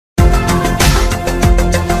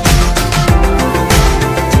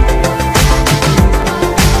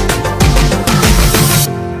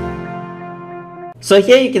So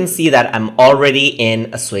here you can see that I'm already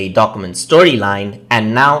in a Sway document storyline,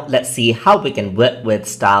 and now let's see how we can work with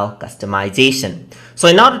style customization. So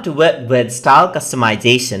in order to work with style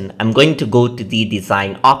customization, I'm going to go to the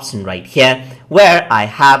design option right here where I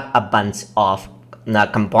have a bunch of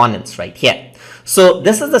components right here. So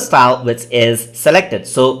this is the style which is selected.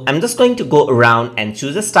 So I'm just going to go around and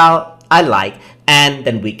choose a style I like, and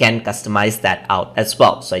then we can customize that out as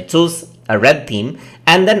well. So I choose a red theme,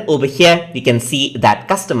 and then over here you can see that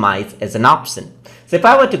customize is an option. So if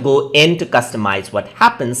I were to go into customize, what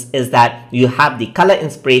happens is that you have the color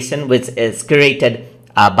inspiration which is curated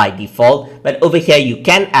by default, but over here you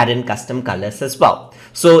can add in custom colors as well.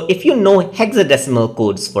 So if you know hexadecimal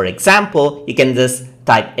codes, for example, you can just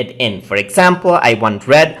type it in. For example, I want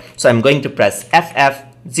red, so I'm going to press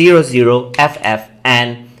FF00FF,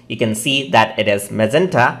 and you can see that it is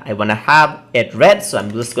magenta. I want to have it red, so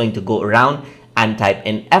I'm just going to go around and type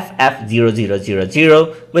in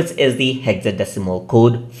FF0000, which is the hexadecimal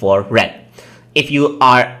code for red. If you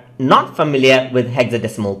are not familiar with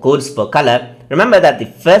hexadecimal codes for color, remember that the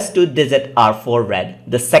first two digits are for red,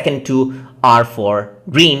 the second two are for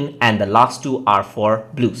green, and the last two are for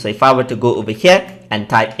blue. So if I were to go over here and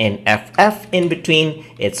type in FF in between,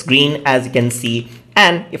 it's green as you can see,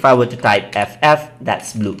 and if I were to type FF,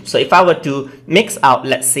 that's blue. So if I were to mix out,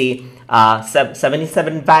 let's say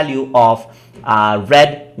 77 value of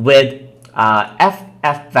red with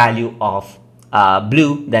FF value of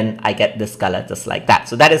blue, then I get this color just like that.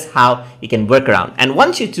 So that is how you can work around. And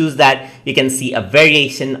once you choose that, you can see a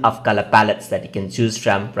variation of color palettes that you can choose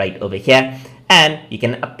from right over here. And you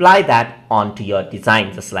can apply that onto your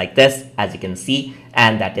design just like this, as you can see.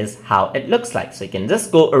 And that is how it looks like. So you can just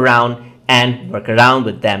go around and work around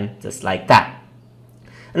with them just like that.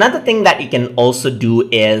 Another thing that you can also do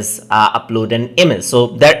is upload an image. So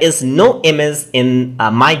there is no image in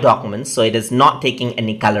my document, so it is not taking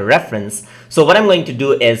any color reference. So what I'm going to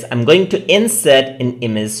do is I'm going to insert an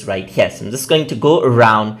image right here. So I'm just going to go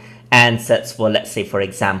around and search for, let's say, for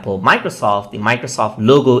example, Microsoft. The Microsoft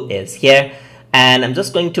logo is here. And I'm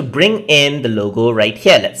just going to bring in the logo right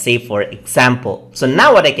here, let's say for example. So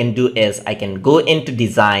now what I can do is I can go into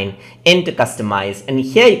design, into customize, and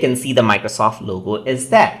here you can see the Microsoft logo is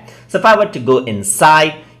there. So if I were to go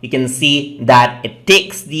inside, you can see that it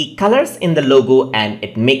takes the colors in the logo and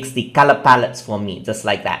it makes the color palettes for me just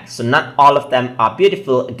like that. So not all of them are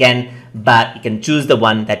beautiful again, but you can choose the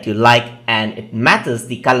one that you like and it matches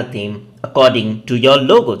the color theme according to your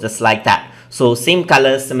logo just like that. So same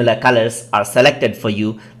colors, similar colors are selected for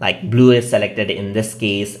you, like blue is selected in this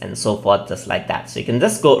case and so forth, just like that. So you can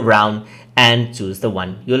just go around and choose the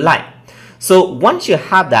one you like. So once you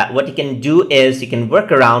have that, what you can do is you can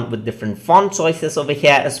work around with different font choices over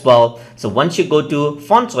here as well. So once you go to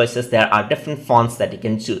font choices, there are different fonts that you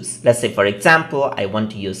can choose. Let's say, for example, I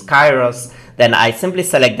want to use Kairos, then I simply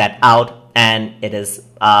select that out and it is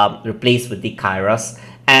replaced with the Kairos.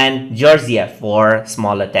 And Georgia for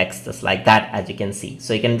smaller text, just like that, as you can see.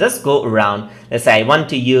 So you can just go around. Let's say I want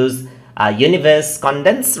to use universe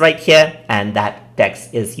condense right here, and that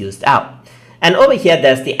text is used out. And over here,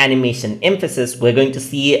 there's the animation emphasis. We're going to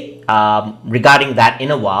see regarding that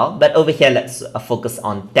in a while. But over here, let's focus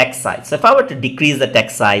on text size. So if I were to decrease the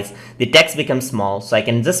text size, the text becomes small. So I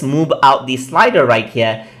can just move out the slider right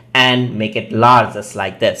here and make it larger, just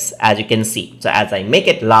like this, as you can see. So as I make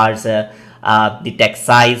it larger, the text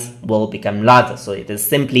size will become larger. So it is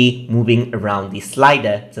simply moving around the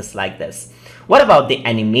slider just like this. What about the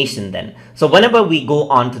animation then? So whenever we go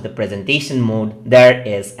on to the presentation mode, there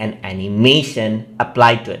is an animation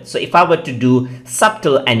applied to it. So if I were to do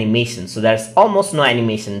subtle animation, so there's almost no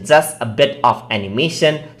animation, just a bit of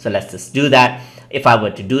animation. So let's just do that. If I were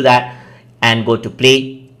to do that and go to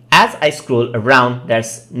play, as I scroll around,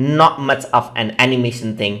 there's not much of an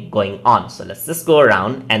animation thing going on. So let's just go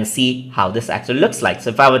around and see how this actually looks like. So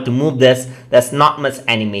if I were to move this, there's not much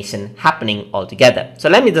animation happening altogether. So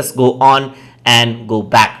let me just go on and go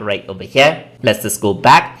back right over here. Let's just go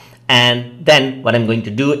back. And then what I'm going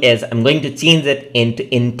to do is I'm going to change it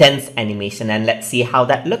into intense animation, and let's see how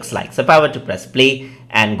that looks like. So if I were to press play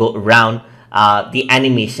and go around, the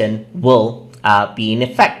animation will be in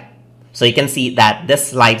effect. So you can see that this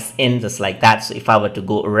slides in just like that. So if I were to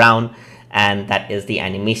go around, and that is the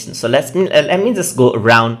animation. So let me just go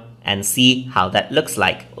around and see how that looks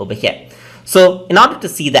like over here. So in order to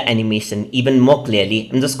see the animation even more clearly,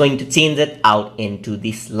 I'm just going to change it out into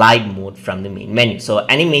the slide mode from the main menu. So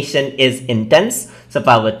animation is intense. So if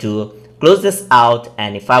I were to close this out,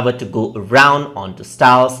 and if I were to go around onto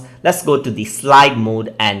styles, let's go to the slide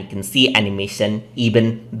mode, and you can see animation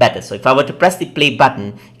even better. So if I were to press the play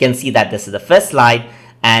button, you can see that this is the first slide,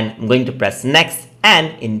 and I'm going to press next,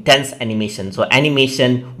 and intense animation. So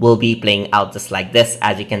animation will be playing out just like this,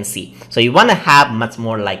 as you can see. So you want to have much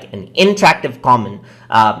more like an interactive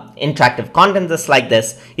content just like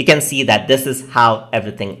this. You can see that this is how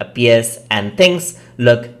everything appears and things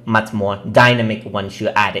look much more dynamic once you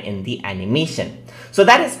add in the animation. So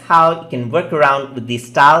that is how you can work around with the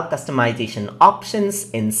style customization options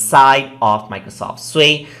inside of Microsoft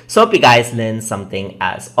Sway. So hope you guys learned something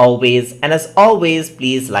as always. And as always,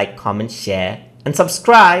 please like, comment, share, and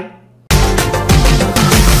subscribe.